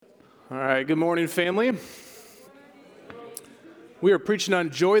All right, good morning, family. We are preaching on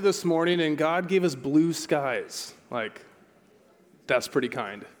joy this morning, and God gave us blue skies. That's pretty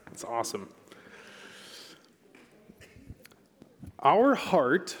kind. It's awesome. Our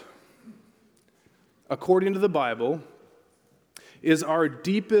heart, according to the Bible, is our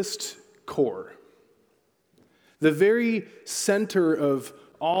deepest core, the very center of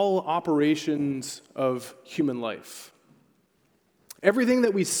all operations of human life. Everything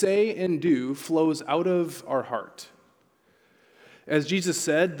that we say and do flows out of our heart. As Jesus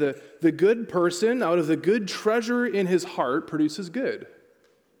said, the good person out of the good treasure in his heart produces good.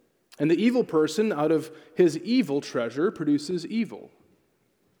 And the evil person out of his evil treasure produces evil.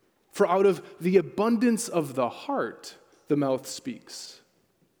 For out of the abundance of the heart, the mouth speaks.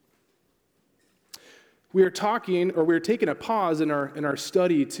 We're taking a pause in our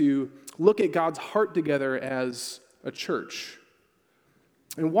study to look at God's heart together as a church.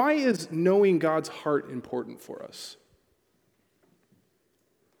 And why is knowing God's heart important for us?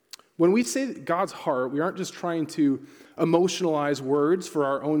 When we say God's heart, we aren't just trying to emotionalize words for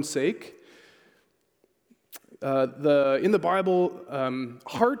our own sake. In the Bible,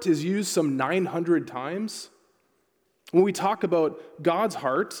 heart is used some 900 times. When we talk about God's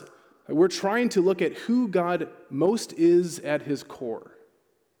heart, we're trying to look at who God most is at his core.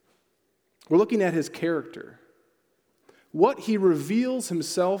 We're looking at his character, what he reveals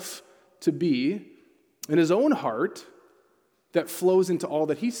himself to be in his own heart that flows into all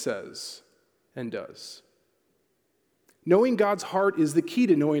that he says and does. Knowing God's heart is the key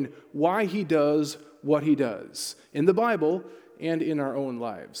to knowing why he does what he does in the Bible and in our own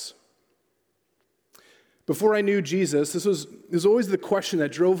lives. Before I knew Jesus, this was always the question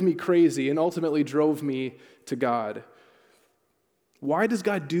that drove me crazy and ultimately drove me to God. Why does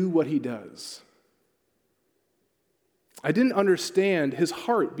God do what he does? I didn't understand his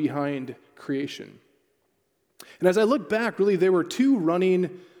heart behind creation. And as I look back, really, there were two running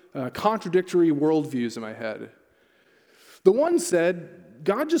contradictory worldviews in my head. The one said,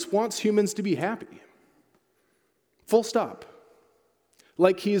 God just wants humans to be happy. Full stop.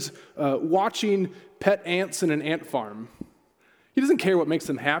 Like he's watching pet ants in an ant farm. He doesn't care what makes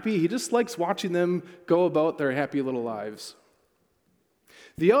them happy. He just likes watching them go about their happy little lives.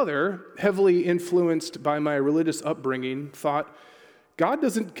 The other, heavily influenced by my religious upbringing, thought, God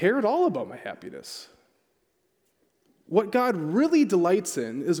doesn't care at all about my happiness. What God really delights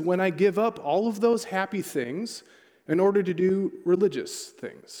in is when I give up all of those happy things in order to do religious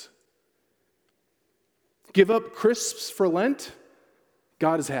things. Give up crisps for Lent,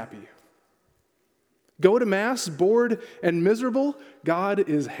 God is happy. Go to Mass bored and miserable, God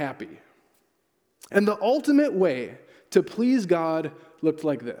is happy. And the ultimate way to please God looked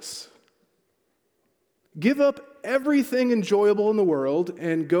like this. Give up everything enjoyable in the world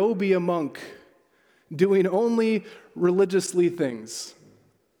and go be a monk, doing only religiously things.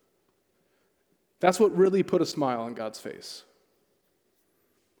 That's what really put a smile on God's face.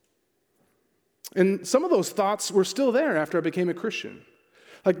 And some of those thoughts were still there after I became a Christian.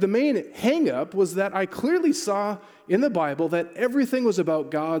 The main hang-up was that I clearly saw in the Bible that everything was about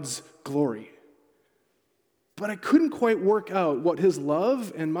God's glory. But I couldn't quite work out what his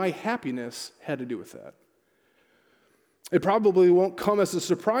love and my happiness had to do with that. It probably won't come as a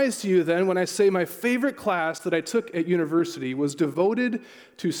surprise to you then when I say my favorite class that I took at university was devoted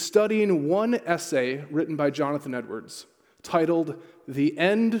to studying one essay written by Jonathan Edwards, titled "The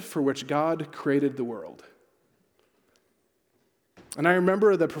End for Which God Created the World." And I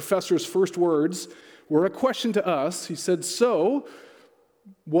remember the professor's first words were a question to us. He said, "So,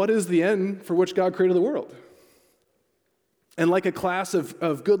 what is the end for which God created the world?" And like a class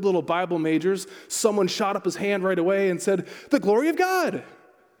of good little Bible majors, someone shot up his hand right away and said, "The glory of God."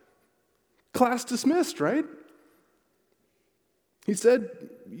 Class dismissed, right? He said,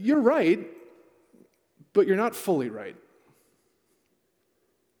 "You're right, but you're not fully right."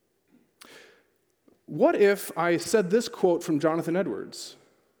 What if I said this quote from Jonathan Edwards?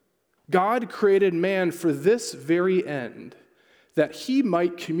 God created man for this very end, that he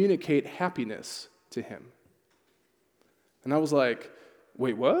might communicate happiness to him. And I was like,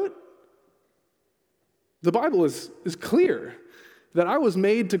 wait, what? The Bible is clear that I was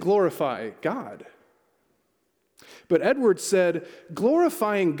made to glorify God. But Edwards said,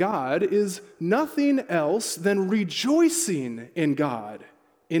 glorifying God is nothing else than rejoicing in God,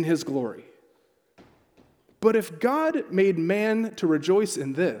 in his glory. But if God made man to rejoice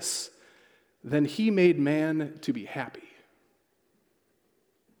in this, then he made man to be happy.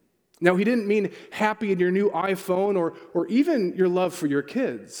 Now, he didn't mean happy in your new iPhone or even your love for your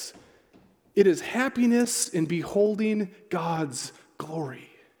kids. It is happiness in beholding God's glory.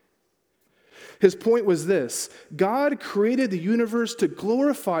 His point was this: God created the universe to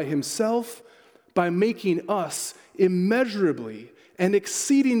glorify himself by making us immeasurably and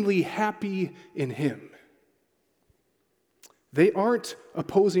exceedingly happy in him. They aren't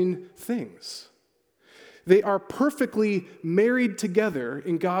opposing things. They are perfectly married together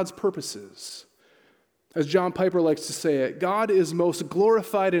in God's purposes. As John Piper likes to say it, God is most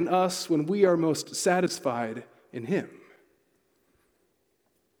glorified in us when we are most satisfied in him.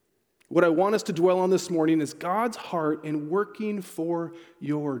 What I want us to dwell on this morning is God's heart in working for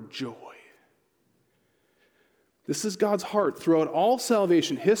your joy. This is God's heart throughout all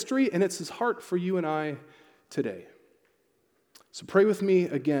salvation history, and it's his heart for you and I today. So pray with me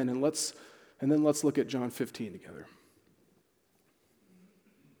again, and then let's look at John 15 together.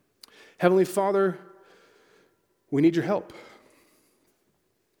 Heavenly Father, we need your help.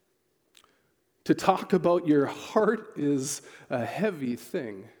 To talk about your heart is a heavy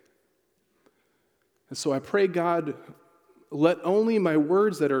thing. And so I pray, God, let only my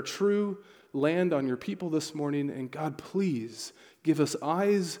words that are true land on your people this morning. And God, please give us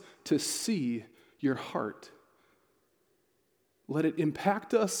eyes to see your heart. Let it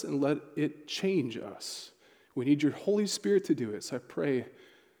impact us and let it change us. We need your Holy Spirit to do it. So I pray,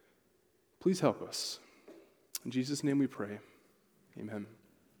 please help us. In Jesus' name we pray. Amen.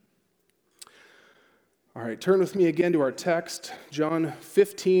 All right, turn with me again to our text, John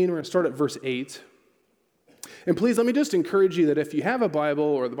 15. We're going to start at verse 8. And please, let me just encourage you that if you have a Bible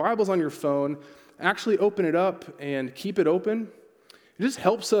or the Bible's on your phone, actually open it up and keep it open. It just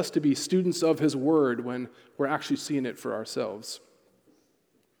helps us to be students of his word when we're actually seeing it for ourselves.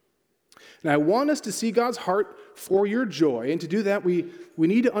 And I want us to see God's heart for your joy. And to do that, we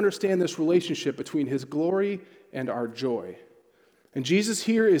need to understand this relationship between his glory and our joy. And Jesus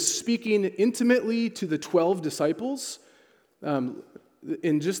here is speaking intimately to the 12 disciples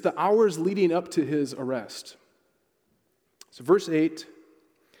in just the hours leading up to his arrest. So verse 8,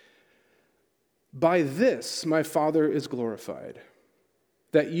 "By this my Father is glorified,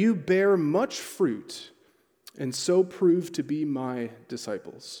 that you bear much fruit and so prove to be my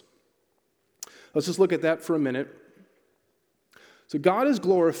disciples." Let's just look at that for a minute. So God is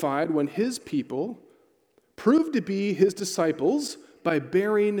glorified when his people prove to be his disciples by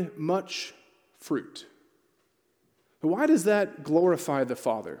bearing much fruit. Why does that glorify the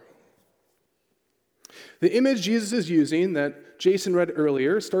Father? The image Jesus is using that Jason read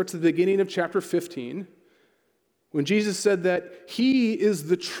earlier starts at the beginning of chapter 15, when Jesus said that he is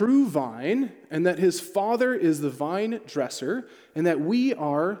the true vine and that his Father is the vine dresser and that we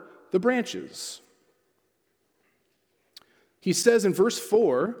are the branches. He says in verse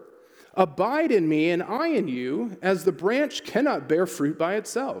 4, "Abide in me and I in you, as the branch cannot bear fruit by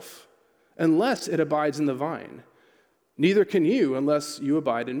itself, unless it abides in the vine. Neither can you unless you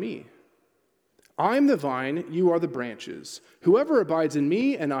abide in me. I'm the vine, you are the branches. Whoever abides in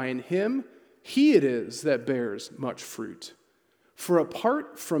me and I in him, he it is that bears much fruit. For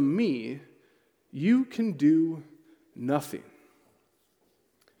apart from me, you can do nothing."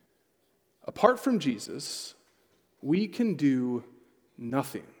 Apart from Jesus, we can do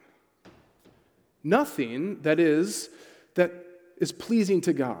nothing. Nothing that is pleasing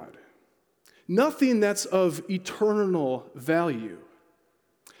to God. Nothing that's of eternal value.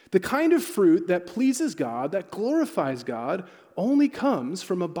 The kind of fruit that pleases God, that glorifies God, only comes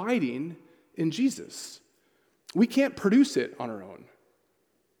from abiding in Jesus. We can't produce it on our own.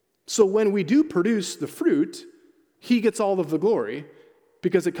 So when we do produce the fruit, he gets all of the glory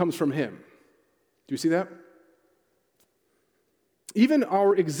because it comes from him. Do you see that? Even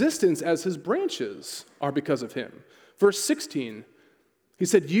our existence as his branches are because of him. Verse 16, he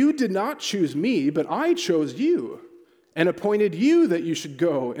said, "You did not choose me, but I chose you and appointed you that you should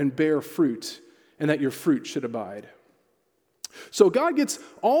go and bear fruit and that your fruit should abide." So God gets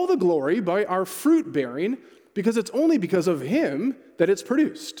all the glory by our fruit bearing because it's only because of him that it's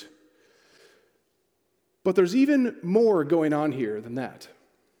produced. But there's even more going on here than that.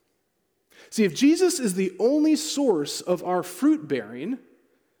 See, if Jesus is the only source of our fruit bearing,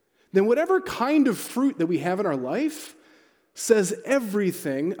 then whatever kind of fruit that we have in our life says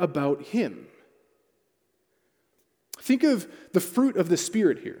everything about him. Think of the fruit of the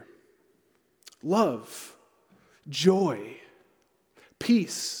Spirit here: love, joy,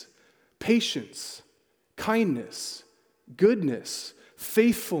 peace, patience, kindness, goodness,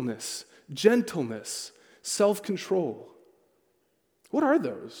 faithfulness, gentleness, self-control. What are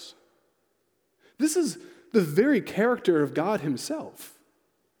those? This is the very character of God himself.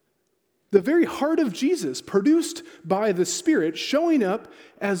 The very heart of Jesus, produced by the Spirit, showing up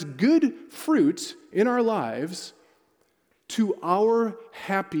as good fruit in our lives to our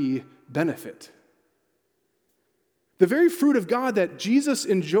happy benefit. The very fruit of God that Jesus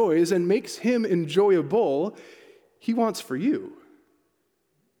enjoys and makes him enjoyable, he wants for you.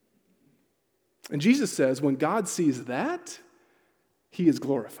 And Jesus says when God sees that, he is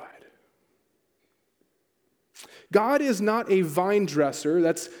glorified. God is not a vine dresser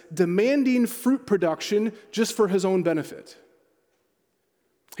that's demanding fruit production just for his own benefit.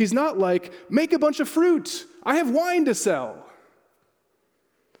 He's not like, make a bunch of fruit. I have wine to sell.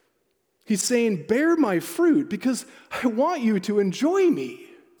 He's saying, bear my fruit because I want you to enjoy me.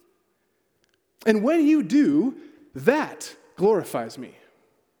 And when you do, that glorifies me.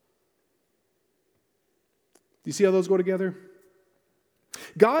 Do you see how those go together?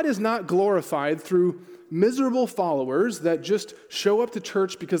 God is not glorified through miserable followers that just show up to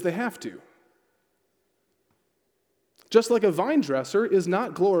church because they have to. Just like a vine dresser is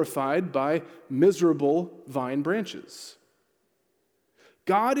not glorified by miserable vine branches.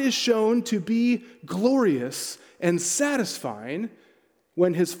 God is shown to be glorious and satisfying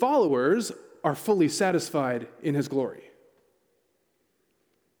when his followers are fully satisfied in his glory.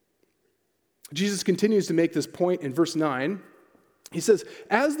 Jesus continues to make this point in verse 9. He says,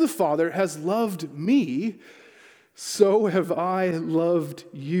 as the Father has loved me, so have I loved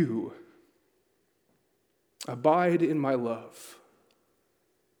you. Abide in my love.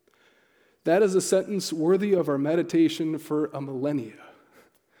 That is a sentence worthy of our meditation for a millennia.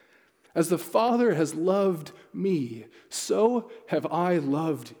 As the Father has loved me, so have I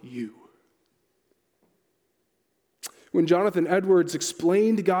loved you. When Jonathan Edwards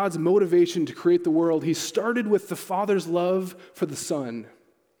explained God's motivation to create the world, he started with the Father's love for the Son.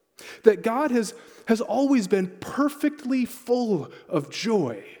 That God has always been perfectly full of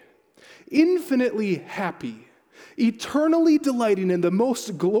joy, infinitely happy, eternally delighting in the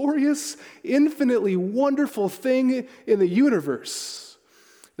most glorious, infinitely wonderful thing in the universe.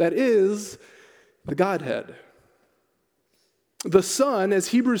 That is the Godhead. The Son, as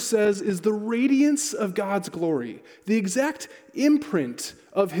Hebrews says, is the radiance of God's glory, the exact imprint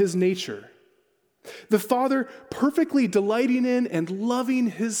of his nature. The Father perfectly delighting in and loving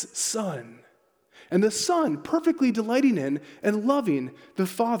his Son, and the Son perfectly delighting in and loving the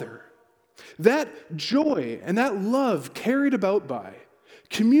Father. That joy and that love carried about by,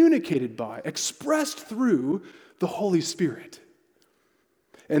 communicated by, expressed through the Holy Spirit.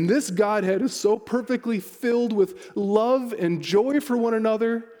 And this Godhead is so perfectly filled with love and joy for one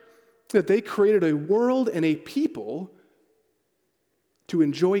another that they created a world and a people to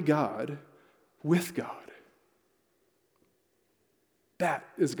enjoy God with God. That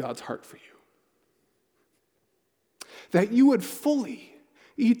is God's heart for you. That you would fully,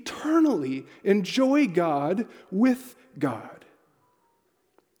 eternally enjoy God with God.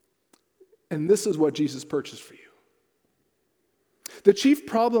 And this is what Jesus purchased for you. The chief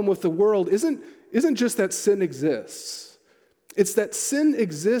problem with the world isn't just that sin exists. It's that sin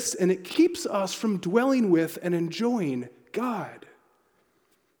exists and it keeps us from dwelling with and enjoying God.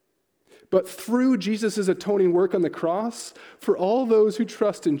 But through Jesus' atoning work on the cross, for all those who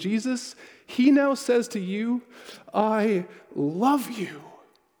trust in Jesus, he now says to you, I love you,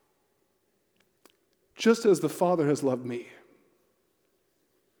 just as the Father has loved me.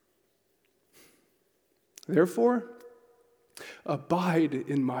 Therefore, abide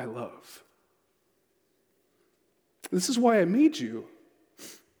in my love. This is why I made you.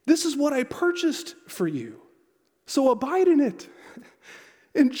 This is what I purchased for you. So abide in it.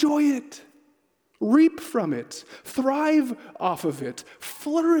 Enjoy it. Reap from it. Thrive off of it.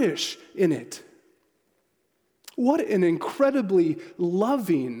 Flourish in it. What an incredibly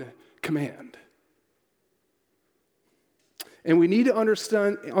loving command. And we need to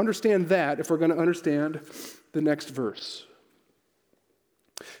understand that if we're going to understand the next verse.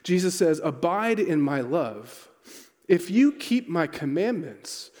 Jesus says, abide in my love. If you keep my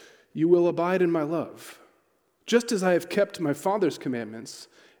commandments, you will abide in my love, just as I have kept my Father's commandments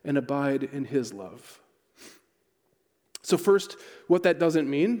and abide in his love. So first, what that doesn't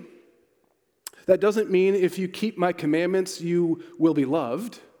mean. That doesn't mean if you keep my commandments, you will be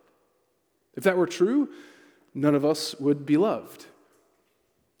loved. If that were true, none of us would be loved.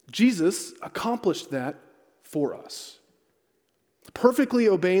 Jesus accomplished that for us. Perfectly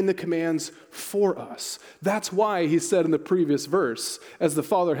obeying the commands for us. That's why he said in the previous verse, as the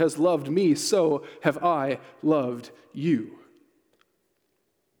Father has loved me, so have I loved you.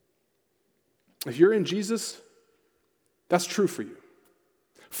 If you're in Jesus, that's true for you.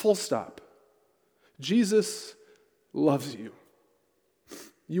 Full stop. Jesus loves you.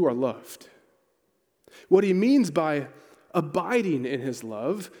 You are loved. What he means by abiding in his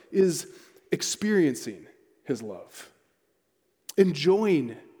love is experiencing his love.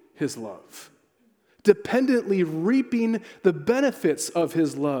 enjoying his love, dependently reaping the benefits of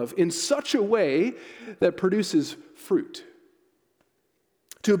his love in such a way that produces fruit.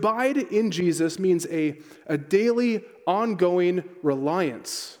 To abide in Jesus means a daily, ongoing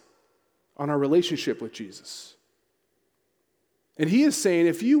reliance on our relationship with Jesus. And he is saying,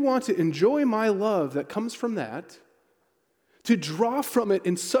 if you want to enjoy my love that comes from that, to draw from it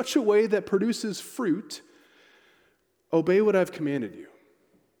in such a way that produces fruit, obey what I've commanded you.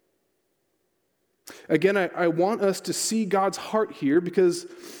 Again, I want us to see God's heart here, because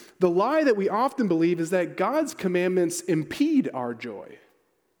the lie that we often believe is that God's commandments impede our joy,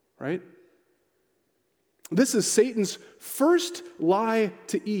 right? This is Satan's first lie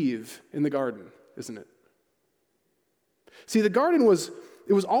to Eve in the garden, isn't it? See, the garden was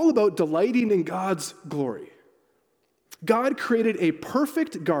all about delighting in God's glory. God created a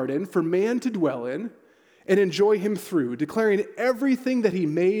perfect garden for man to dwell in and enjoy him through, declaring everything that he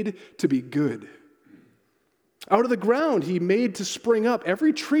made to be good. Out of the ground, he made to spring up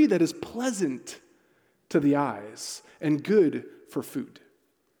every tree that is pleasant to the eyes and good for food.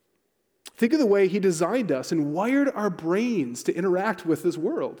 Think of the way he designed us and wired our brains to interact with this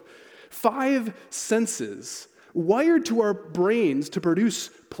world. 5 senses wired to our brains to produce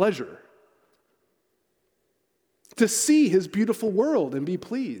pleasure, to see his beautiful world and be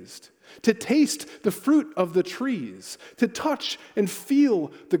pleased, to taste the fruit of the trees, to touch and feel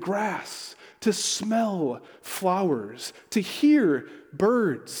the grass, to smell flowers, to hear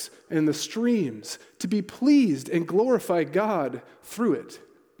birds and the streams, to be pleased and glorify God through it.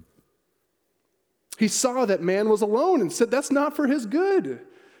 He saw that man was alone and said, that's not for his good.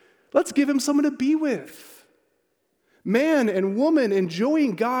 Let's give him someone to be with. Man and woman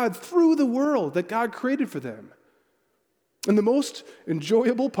enjoying God through the world that God created for them. And the most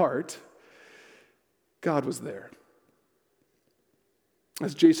enjoyable part, God was there.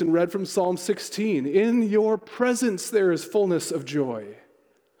 As Jason read from Psalm 16, in your presence there is fullness of joy.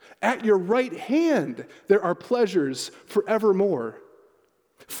 At your right hand there are pleasures forevermore.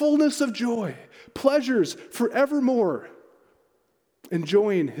 Fullness of joy, pleasures forevermore.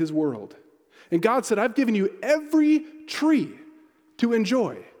 Enjoying his world. And God said, I've given you every tree to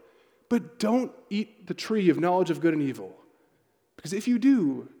enjoy, but don't eat the tree of knowledge of good and evil. Because if you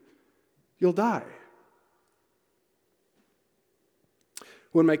do, you'll die.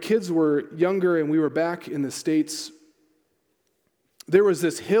 When my kids were younger and we were back in the States, there was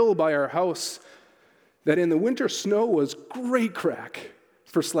this hill by our house that in the winter snow was great crack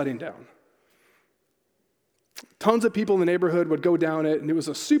for sledding down. Tons of people in the neighborhood would go down it, and it was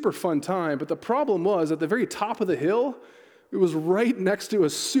a super fun time, but the problem was, at the very top of the hill, it was right next to a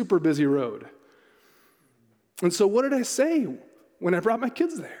super busy road. And so what did I say when I brought my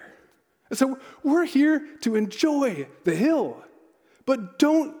kids there? I said, we're here to enjoy the hill, but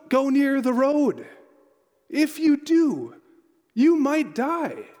don't go near the road. If you do, you might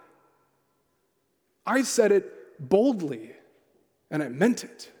die. I said it boldly, and I meant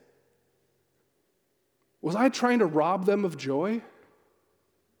it. Was I trying to rob them of joy?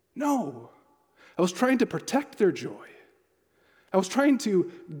 No. I was trying to protect their joy. I was trying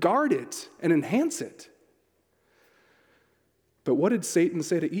to guard it and enhance it. But what did Satan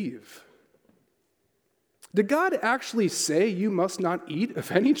say to Eve? Did God actually say you must not eat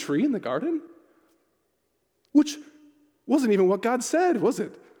of any tree in the garden? Which wasn't even what God said, was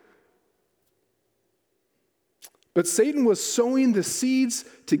it? But Satan was sowing the seeds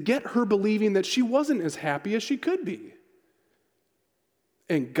to get her believing that she wasn't as happy as she could be.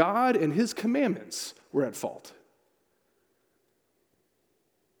 And God and his commandments were at fault.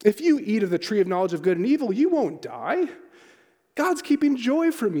 If you eat of the tree of knowledge of good and evil, you won't die. God's keeping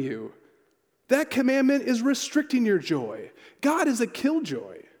joy from you. That commandment is restricting your joy. God is a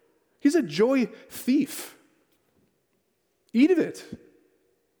killjoy. He's a joy thief. Eat of it.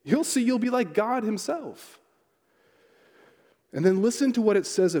 You'll see you'll be like God himself. And then listen to what it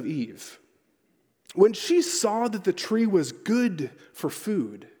says of Eve. When she saw that the tree was good for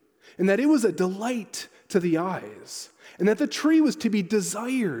food, and that it was a delight to the eyes, and that the tree was to be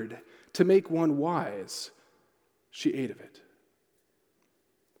desired to make one wise, she ate of it.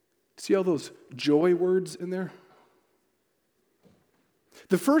 See all those joy words in there?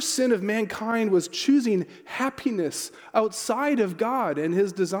 The first sin of mankind was choosing happiness outside of God and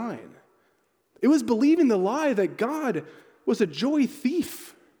his design. It was believing the lie that God was a joy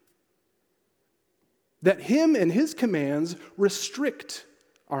thief, that him and his commands restrict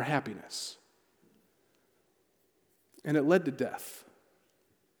our happiness. And it led to death.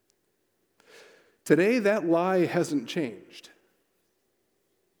 Today, that lie hasn't changed.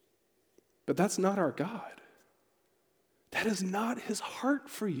 But that's not our God. That is not his heart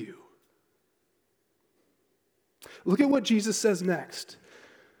for you. Look at what Jesus says next.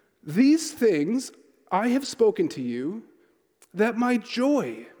 These things I have spoken to you, that my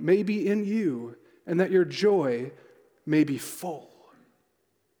joy may be in you, and that your joy may be full.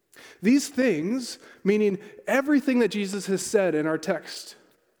 These things, meaning everything that Jesus has said in our text,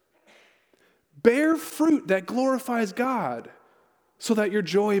 bear fruit that glorifies God, so that your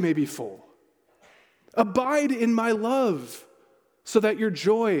joy may be full. Abide in my love, so that your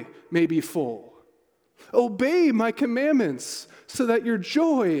joy may be full. Obey my commandments, so that your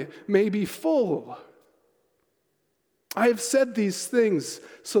joy may be full. I have said these things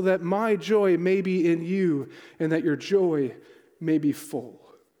so that my joy may be in you and that your joy may be full.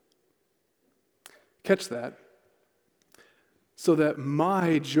 Catch that. So that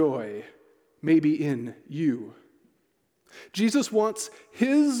my joy may be in you. Jesus wants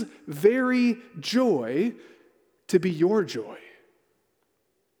his very joy to be your joy.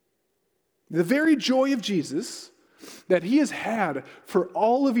 The very joy of Jesus that he has had for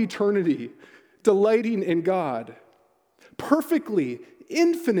all of eternity, delighting in God, perfectly,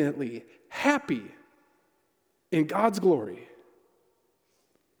 infinitely happy in God's glory.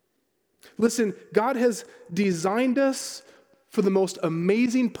 Listen, God has designed us for the most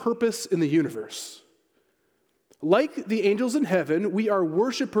amazing purpose in the universe. Like the angels in heaven, we are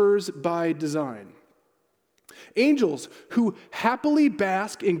worshipers by design. Angels who happily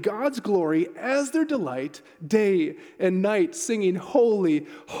bask in God's glory as their delight day and night, singing, "Holy,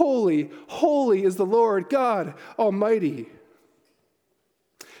 holy, holy is the Lord God Almighty."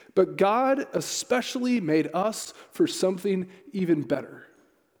 But God especially made us for something even better.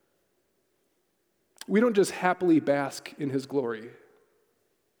 We don't just happily bask in his glory.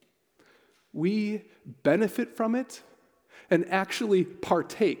 We benefit from it and actually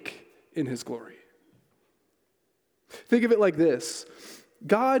partake in his glory. Think of it like this.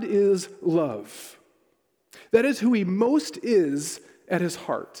 God is love. That is who he most is at his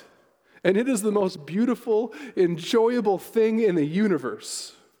heart. And it is the most beautiful, enjoyable thing in the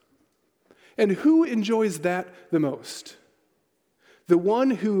universe. And who enjoys that the most? The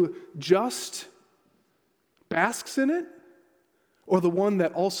one who just basks in it, or the one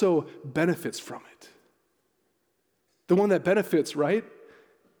that also benefits from it? The one that benefits, right?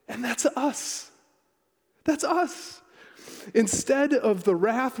 And that's us. That's us. Instead of the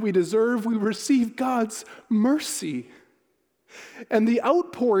wrath we deserve, we receive God's mercy. And the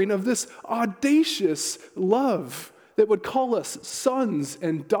outpouring of this audacious love that would call us sons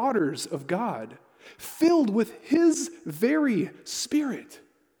and daughters of God, filled with his very Spirit.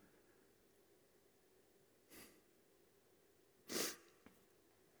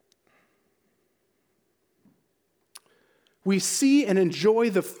 We see and enjoy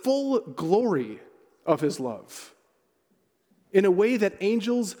the full glory of his love in a way that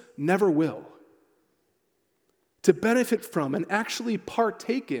angels never will. To benefit from and actually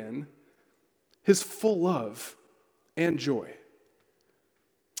partake in his full love and joy.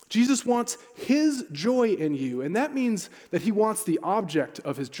 Jesus wants his joy in you, and that means that he wants the object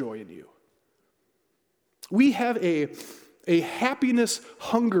of his joy in you. We have a happiness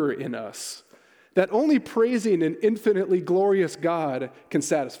hunger in us that only praising an infinitely glorious God can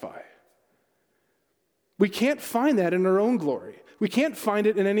satisfy. We can't find that in our own glory. We can't find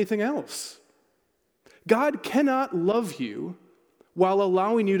it in anything else. God cannot love you while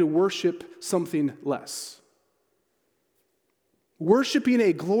allowing you to worship something less. Worshiping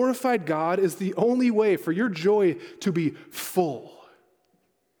a glorified God is the only way for your joy to be full.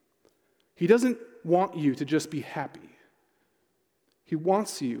 He doesn't want you to just be happy. He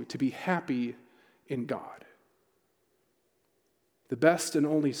wants you to be happy in God, the best and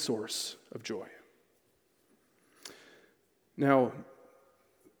only source of joy. Now,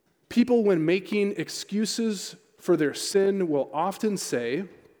 people, when making excuses for their sin, will often say,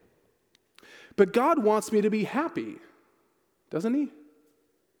 "But God wants me to be happy, doesn't he?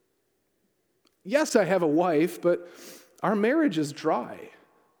 Yes, I have a wife, but our marriage is dry.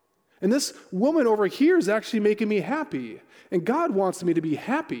 And this woman over here is actually making me happy, and God wants me to be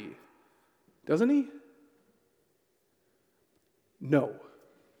happy, doesn't he?" No.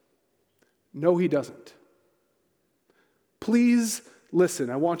 No, he doesn't. Please listen,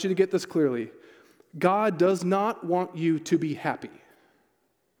 I want you to get this clearly. God does not want you to be happy.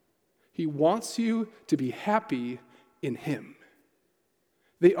 He wants you to be happy in him.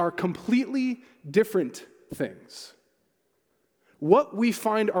 They are completely different things. What we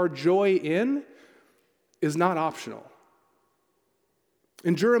find our joy in is not optional.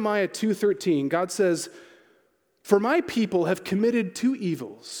 In Jeremiah 2:13, God says, "For my people have committed two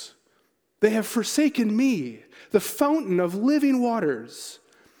evils. They have forsaken me, the fountain of living waters,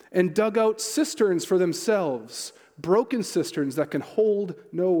 and dug out cisterns for themselves, broken cisterns that can hold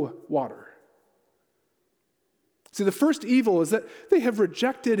no water. See, the first evil is that they have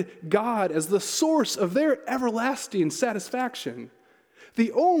rejected God as the source of their everlasting satisfaction,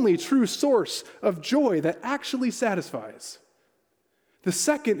 the only true source of joy that actually satisfies. The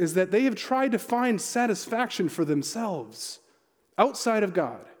second is that they have tried to find satisfaction for themselves outside of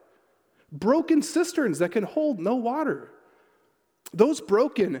God. Broken cisterns that can hold no water. Those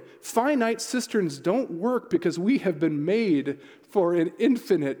broken, finite cisterns don't work because we have been made for an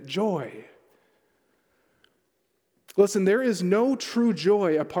infinite joy. Listen, there is no true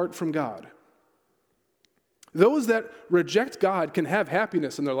joy apart from God. Those that reject God can have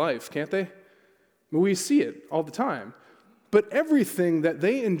happiness in their life, can't they? We see it all the time. But everything that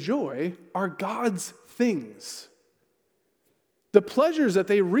they enjoy are God's things. The pleasures that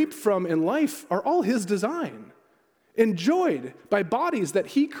they reap from in life are all His design, enjoyed by bodies that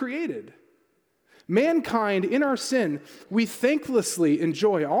He created. Mankind, in our sin, we thanklessly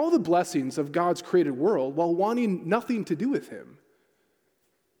enjoy all the blessings of God's created world while wanting nothing to do with Him.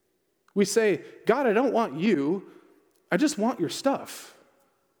 We say, God, I don't want you, I just want your stuff.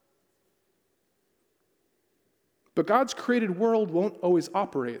 But God's created world won't always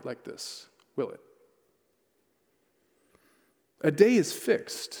operate like this, will it? A day is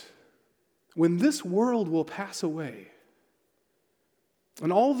fixed when this world will pass away,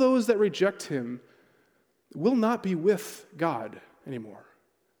 and all those that reject Him will not be with God anymore.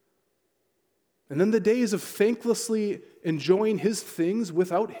 And then the days of thanklessly enjoying His things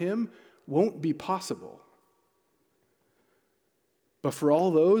without Him won't be possible. But for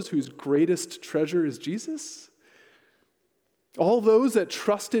all those whose greatest treasure is Jesus, all those that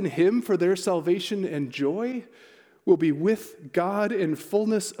trust in Him for their salvation and joy will be with God in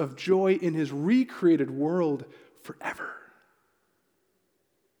fullness of joy in His recreated world forever.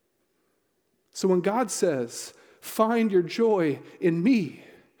 So when God says, find your joy in me,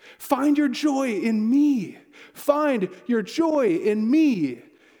 find your joy in me, find your joy in me,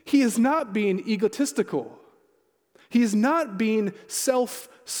 He is not being egotistical. He is not being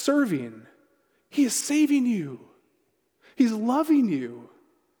self-serving. He is saving you. He's loving you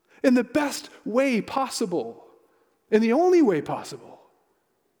in the best way possible, in the only way possible.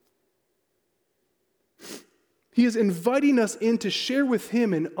 He is inviting us in to share with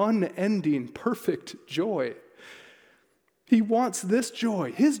Him an unending, perfect joy. He wants this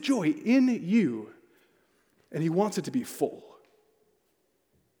joy, His joy in you, and He wants it to be full,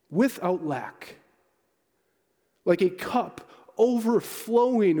 without lack, like a cup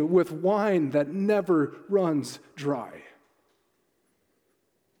overflowing with wine that never runs dry.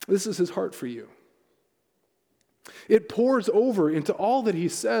 This is His heart for you. It pours over into all that He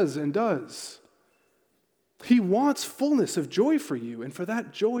says and does. He wants fullness of joy for you, and for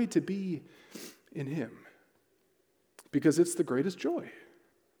that joy to be in Him. Because it's the greatest joy.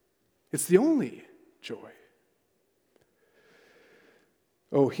 It's the only joy.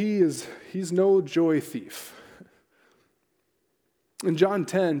 Oh, He's no joy thief. In John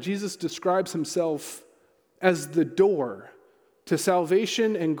 10, Jesus describes Himself as the door to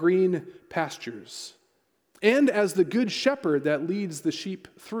salvation and green pastures, and as the good shepherd that leads the sheep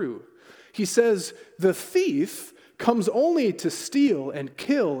through. He says, the thief comes only to steal and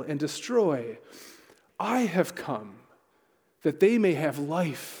kill and destroy. I have come that they may have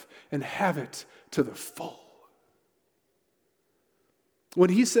life and have it to the full. When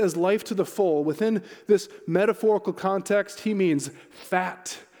He says life to the full, within this metaphorical context, He means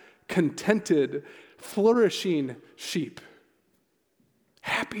fat, contented, flourishing sheep.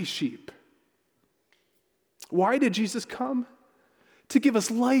 Happy sheep. Why did Jesus come? To give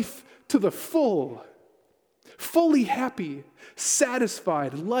us life to the full, fully happy,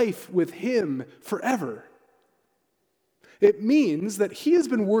 satisfied life with Him forever. It means that He has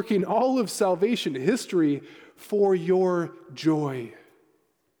been working all of salvation history for your joy.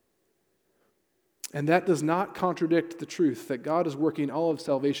 And that does not contradict the truth that God is working all of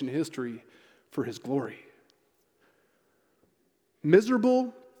salvation history for His glory.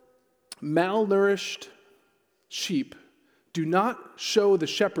 Miserable, malnourished sheep do not show the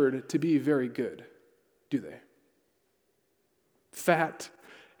shepherd to be very good, do they? Fat,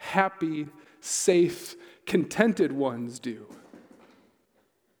 happy, safe, contented ones do.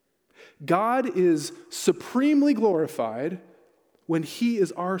 God is supremely glorified when He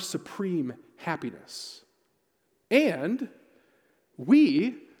is our supreme happiness. And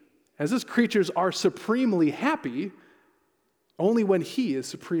we, as His creatures, are supremely happy only when He is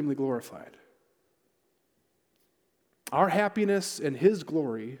supremely glorified. Our happiness and His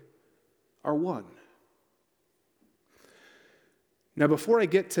glory are one. Now, before I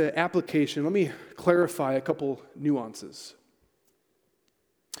get to application, let me clarify a couple nuances.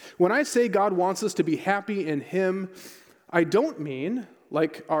 When I say God wants us to be happy in Him, I don't mean,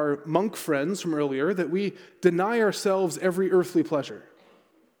 like our monk friends from earlier, that we deny ourselves every earthly pleasure.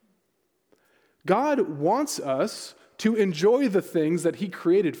 God wants us to enjoy the things that He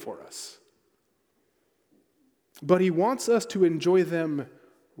created for us. But He wants us to enjoy them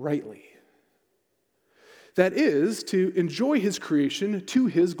rightly. That is, to enjoy His creation to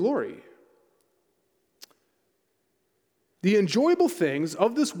His glory. The enjoyable things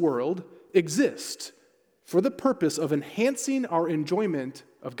of this world exist for the purpose of enhancing our enjoyment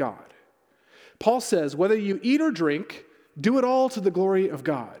of God. Paul says, whether you eat or drink, do it all to the glory of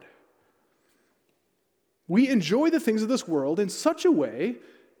God. We enjoy the things of this world in such a way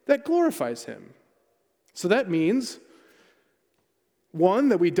that glorifies Him. So that means, one,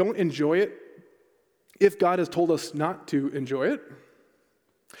 that we don't enjoy it if God has told us not to enjoy it,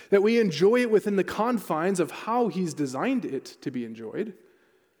 that we enjoy it within the confines of how He's designed it to be enjoyed,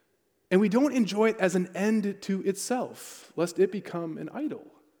 and we don't enjoy it as an end to itself, lest it become an idol.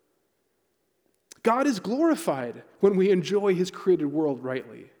 God is glorified when we enjoy His created world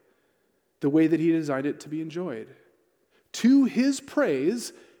rightly, the way that He designed it to be enjoyed, to His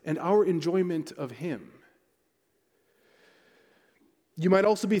praise and our enjoyment of Him. You might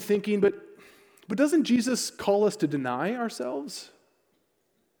also be thinking, but doesn't Jesus call us to deny ourselves?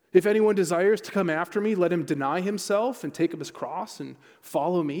 If anyone desires to come after me, let him deny himself and take up his cross and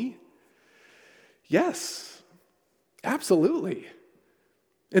follow me. Yes, absolutely.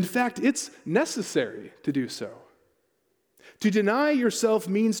 In fact, it's necessary to do so. To deny yourself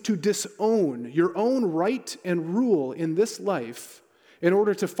means to disown your own right and rule in this life in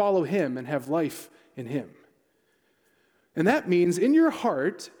order to follow Him and have life in Him. And that means in your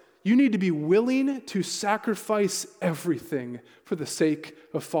heart, you need to be willing to sacrifice everything for the sake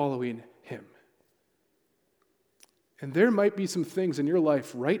of following Him. And there might be some things in your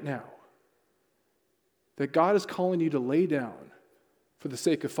life right now that God is calling you to lay down for the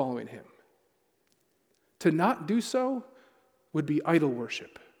sake of following Him. To not do so would be idol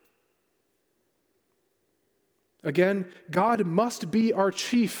worship. Again, God must be our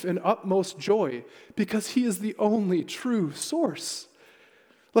chief and utmost joy because He is the only true source.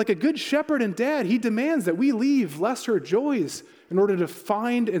 Like a good shepherd and dad, He demands that we leave lesser joys in order to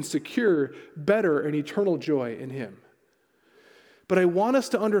find and secure better and eternal joy in Him. But I want us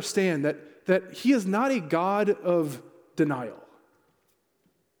to understand that He is not a God of denial.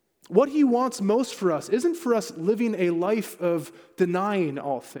 What He wants most for us isn't for us living a life of denying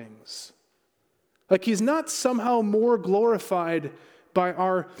all things. Like He's not somehow more glorified by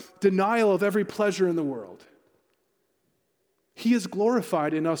our denial of every pleasure in the world. He is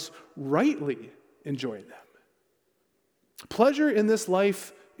glorified in us rightly enjoying them. Pleasure in this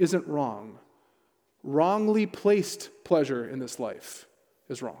life isn't wrong. Wrongly placed pleasure in this life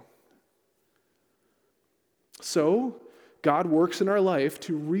is wrong. So, God works in our life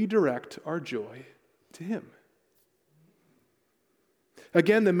to redirect our joy to Him.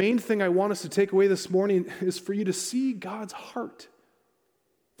 Again, the main thing I want us to take away this morning is for you to see God's heart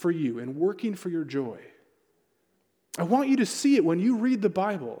for you and working for your joy. I want you to see it when you read the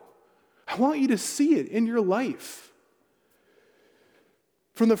Bible. I want you to see it in your life.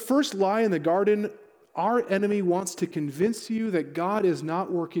 From the first lie in the garden, our enemy wants to convince you that God is not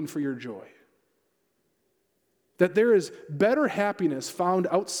working for your joy. That there is better happiness found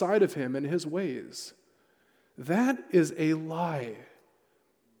outside of Him and His ways. That is a lie.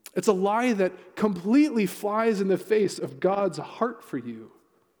 It's a lie that completely flies in the face of God's heart for you.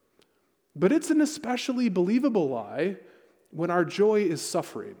 But it's an especially believable lie when our joy is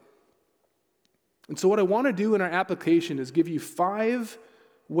suffering. And so what I want to do in our application is give you 5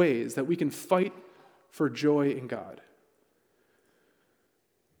 ways that we can fight for joy in God.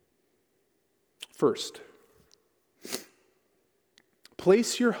 First,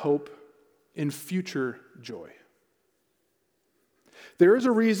 place your hope in future joy. There is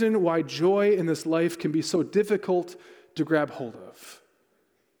a reason why joy in this life can be so difficult to grab hold of.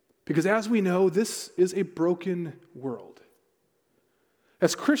 Because as we know, this is a broken world.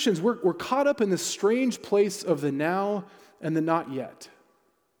 As Christians, we're caught up in this strange place of the now and the not yet.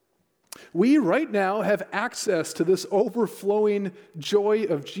 We right now have access to this overflowing joy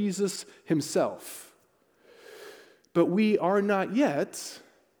of Jesus Himself. But we are not yet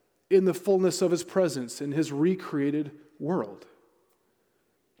in the fullness of His presence in His recreated world.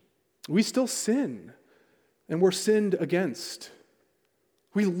 We still sin, and we're sinned against.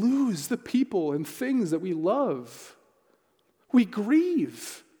 We lose the people and things that we love. We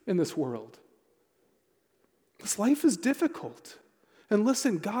grieve in this world. This life is difficult. And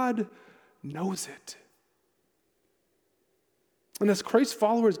listen, God knows it. And as Christ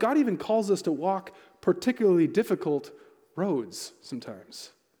followers, God even calls us to walk particularly difficult roads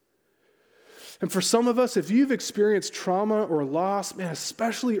sometimes. And for some of us, if you've experienced trauma or loss, man,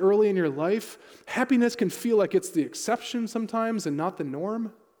 especially early in your life, happiness can feel like it's the exception sometimes and not the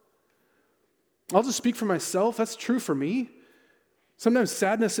norm. I'll just speak for myself. That's true for me. Sometimes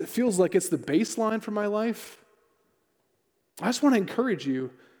sadness, it feels like it's the baseline for my life. I just want to encourage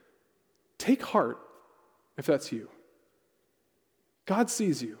you, take heart if that's you. God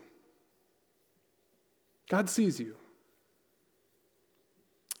sees you. God sees you.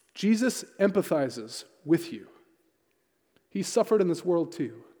 Jesus empathizes with you. He suffered in this world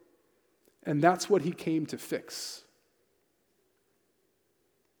too. And that's what he came to fix.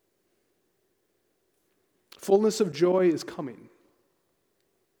 Fullness of joy is coming.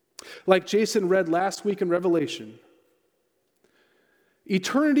 Like Jason read last week in Revelation,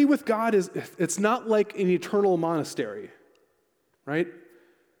 eternity with God it's not like an eternal monastery, right?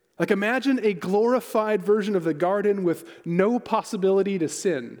 Like imagine a glorified version of the garden with no possibility to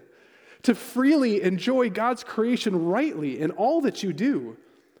sin, to freely enjoy God's creation rightly in all that you do,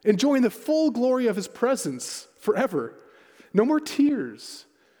 enjoying the full glory of his presence forever. No more tears,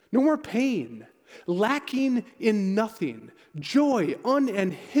 no more pain, lacking in nothing, joy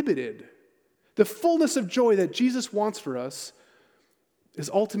uninhibited. The fullness of joy that Jesus wants for us is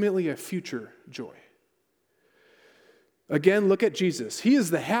ultimately a future joy. Again, look at Jesus. He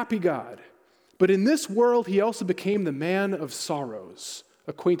is the happy God, but in this world, he also became the man of sorrows,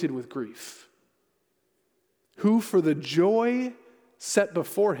 acquainted with grief, who for the joy set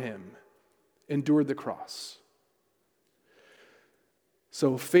before him endured the cross.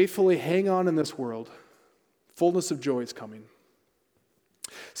 So faithfully hang on in this world. Fullness of joy is coming.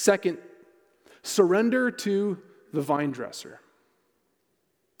 Second, surrender to the vine dresser.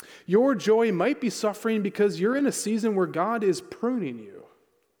 Your joy might be suffering because you're in a season where God is pruning you,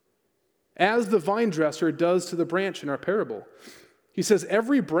 as the vine dresser does to the branch in our parable. He says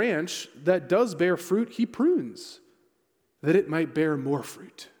every branch that does bear fruit, he prunes, that it might bear more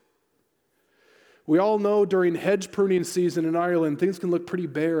fruit. We all know during hedge pruning season in Ireland, things can look pretty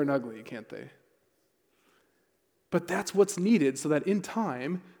bare and ugly, can't they? But that's what's needed so that in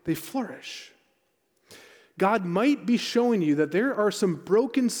time, they flourish. God might be showing you that there are some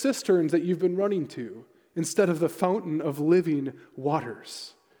broken cisterns that you've been running to instead of the fountain of living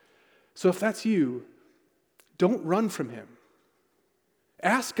waters. So if that's you, don't run from him.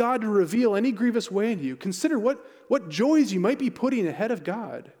 Ask God to reveal any grievous way in you. Consider what joys you might be putting ahead of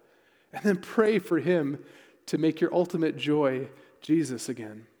God. And then pray for him to make your ultimate joy Jesus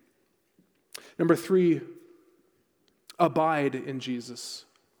again. Number 3, abide in Jesus.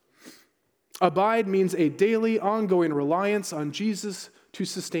 Abide means a daily, ongoing reliance on Jesus to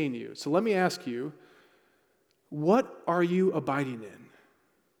sustain you. So let me ask you, what are you abiding in?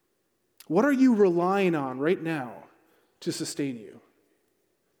 What are you relying on right now to sustain you?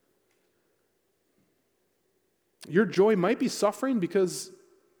 Your joy might be suffering because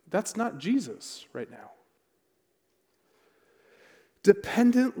that's not Jesus right now.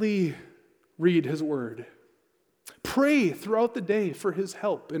 Dependently read his word. Pray throughout the day for his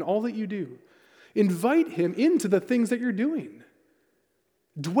help in all that you do. Invite him into the things that you're doing.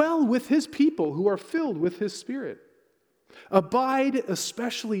 Dwell with his people who are filled with his Spirit. Abide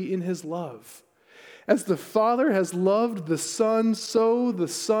especially in his love. As the Father has loved the Son, so the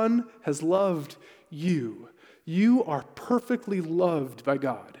Son has loved you. You are perfectly loved by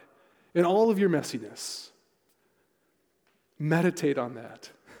God in all of your messiness. Meditate on that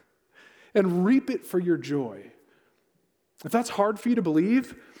and reap it for your joy. If that's hard for you to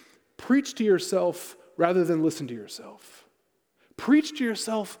believe, preach to yourself rather than listen to yourself. Preach to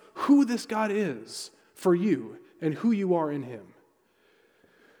yourself who this God is for you and who you are in him.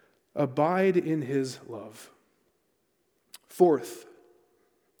 Abide in his love. Fourth,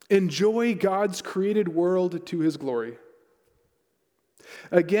 enjoy God's created world to his glory.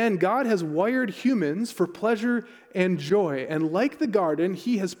 Again, God has wired humans for pleasure and joy, and like the garden,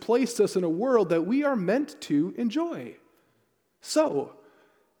 he has placed us in a world that we are meant to enjoy. So,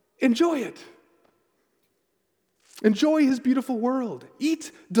 enjoy it. Enjoy his beautiful world.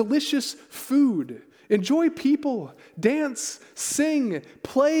 Eat delicious food. Enjoy people. Dance, sing,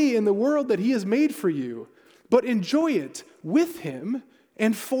 play in the world that he has made for you. But enjoy it with him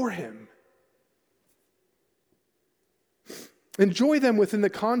and for him. Enjoy them within the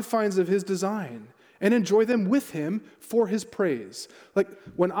confines of his design, and enjoy them with him for his praise. Like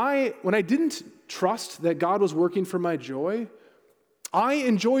when I didn't trust that God was working for my joy, I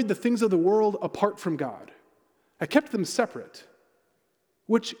enjoyed the things of the world apart from God. I kept them separate,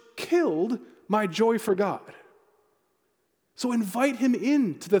 which killed my joy for God. So invite him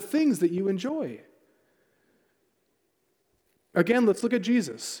into the things that you enjoy. Again, let's look at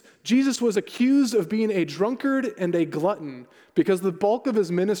Jesus. Jesus was accused of being a drunkard and a glutton because the bulk of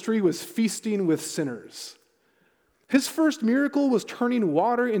his ministry was feasting with sinners. His first miracle was turning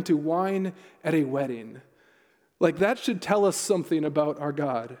water into wine at a wedding. Like, that should tell us something about our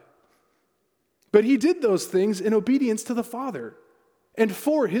God. But he did those things in obedience to the Father and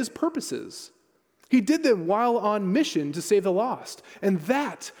for his purposes. He did them while on mission to save the lost, and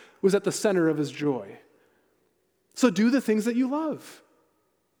that was at the center of his joy. So do the things that you love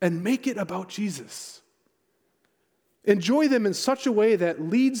and make it about Jesus. Enjoy them in such a way that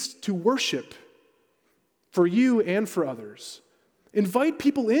leads to worship for you and for others. Invite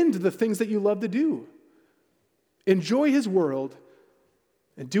people into the things that you love to do. Enjoy his world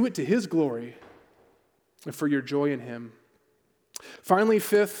and do it to his glory and for your joy in him. Finally,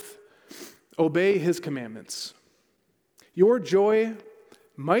 fifth, obey his commandments. Your joy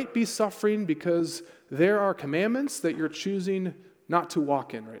might be suffering because there are commandments that you're choosing not to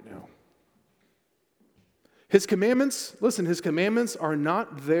walk in right now. His commandments, listen, his commandments are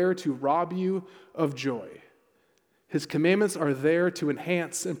not there to rob you of joy. His commandments are there to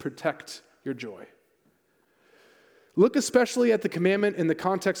enhance and protect your joy. Look especially at the commandment in the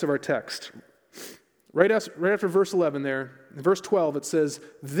context of our text. Right after verse 11 there, in verse 12, it says,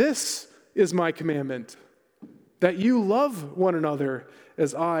 "This is my commandment, that you love one another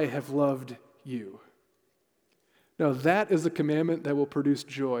as I have loved you." Now that is the commandment that will produce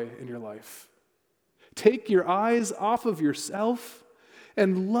joy in your life. Take your eyes off of yourself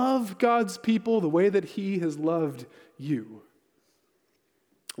and love God's people the way that he has loved you.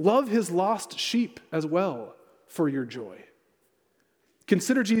 Love his lost sheep as well for your joy.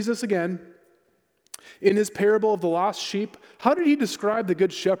 Consider Jesus again. In his parable of the lost sheep, how did he describe the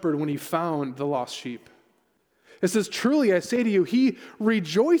good shepherd when he found the lost sheep? It says, "Truly I say to you, he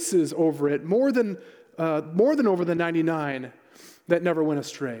rejoices over it more than over the 99 that never went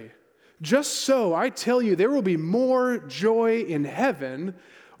astray. Just so, I tell you, there will be more joy in heaven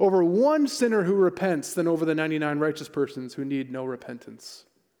over one sinner who repents than over the 99 righteous persons who need no repentance."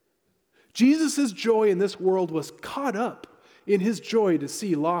 Jesus' joy in this world was caught up in his joy to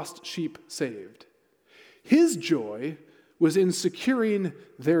see lost sheep saved. His joy was in securing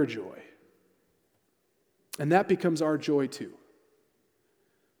their joy. And that becomes our joy too.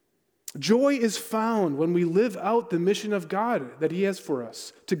 Joy is found when we live out the mission of God that he has for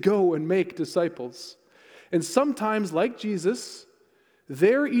us, to go and make disciples. And sometimes, like Jesus,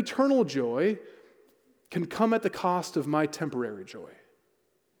 their eternal joy can come at the cost of my temporary joy.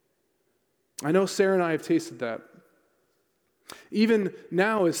 I know Sarah and I have tasted that. Even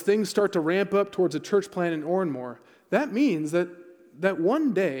now, as things start to ramp up towards a church plant in Oranmore, that means that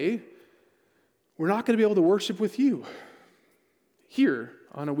one day we're not going to be able to worship with you here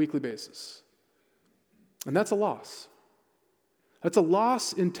on a weekly basis. And that's a loss. That's a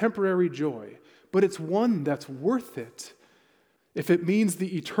loss in temporary joy, but it's one that's worth it if it means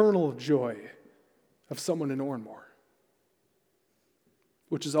the eternal joy of someone in Oranmore,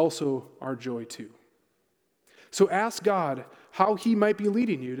 which is also our joy too. So ask God how he might be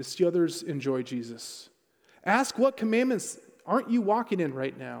leading you to see others enjoy Jesus. Ask what commandments aren't you walking in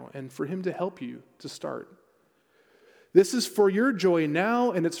right now, and for him to help you to start. This is for your joy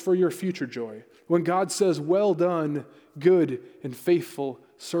now, and it's for your future joy. When God says, "Well done, good and faithful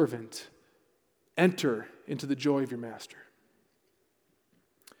servant," enter into the joy of your master.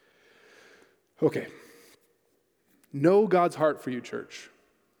 Okay. Know God's heart for you, church.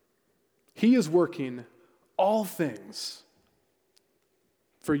 He is working all things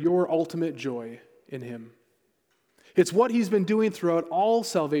for your ultimate joy in him. It's what he's been doing throughout all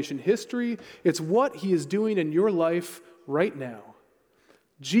salvation history. It's what he is doing in your life right now.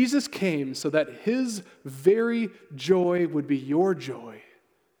 Jesus came so that his very joy would be your joy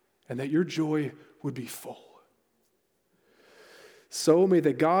and that your joy would be full. So may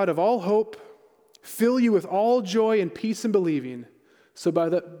the God of all hope fill you with all joy and peace in believing, so by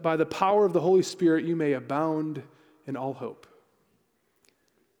the power of the Holy Spirit you may abound in all hope.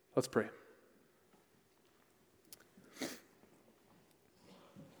 Let's pray.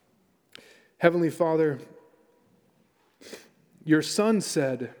 Heavenly Father, your Son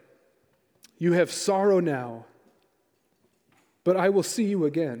said, "You have sorrow now, but I will see you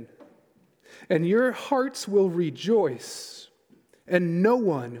again, and your hearts will rejoice, and no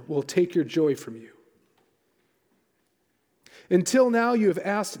one will take your joy from you. Until now you have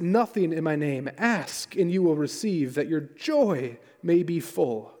asked nothing in my name. Ask, and you will receive, that your joy may be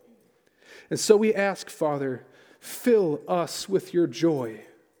full. And so we ask, Father, fill us with your joy.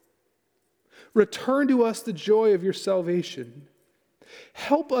 Return to us the joy of your salvation.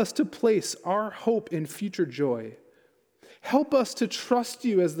 Help us to place our hope in future joy. Help us to trust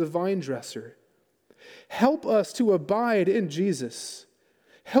you as the vine dresser. Help us to abide in Jesus.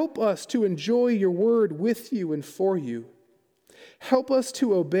 Help us to enjoy your word with you and for you. Help us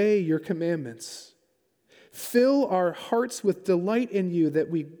to obey your commandments. Fill our hearts with delight in you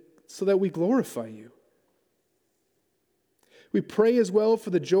so that we glorify you. We pray as well for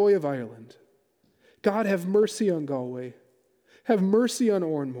the joy of Ireland. God, have mercy on Galway. Have mercy on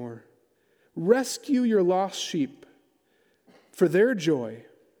Oranmore. Rescue your lost sheep. For their joy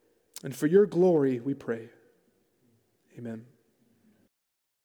and for your glory, we pray. Amen.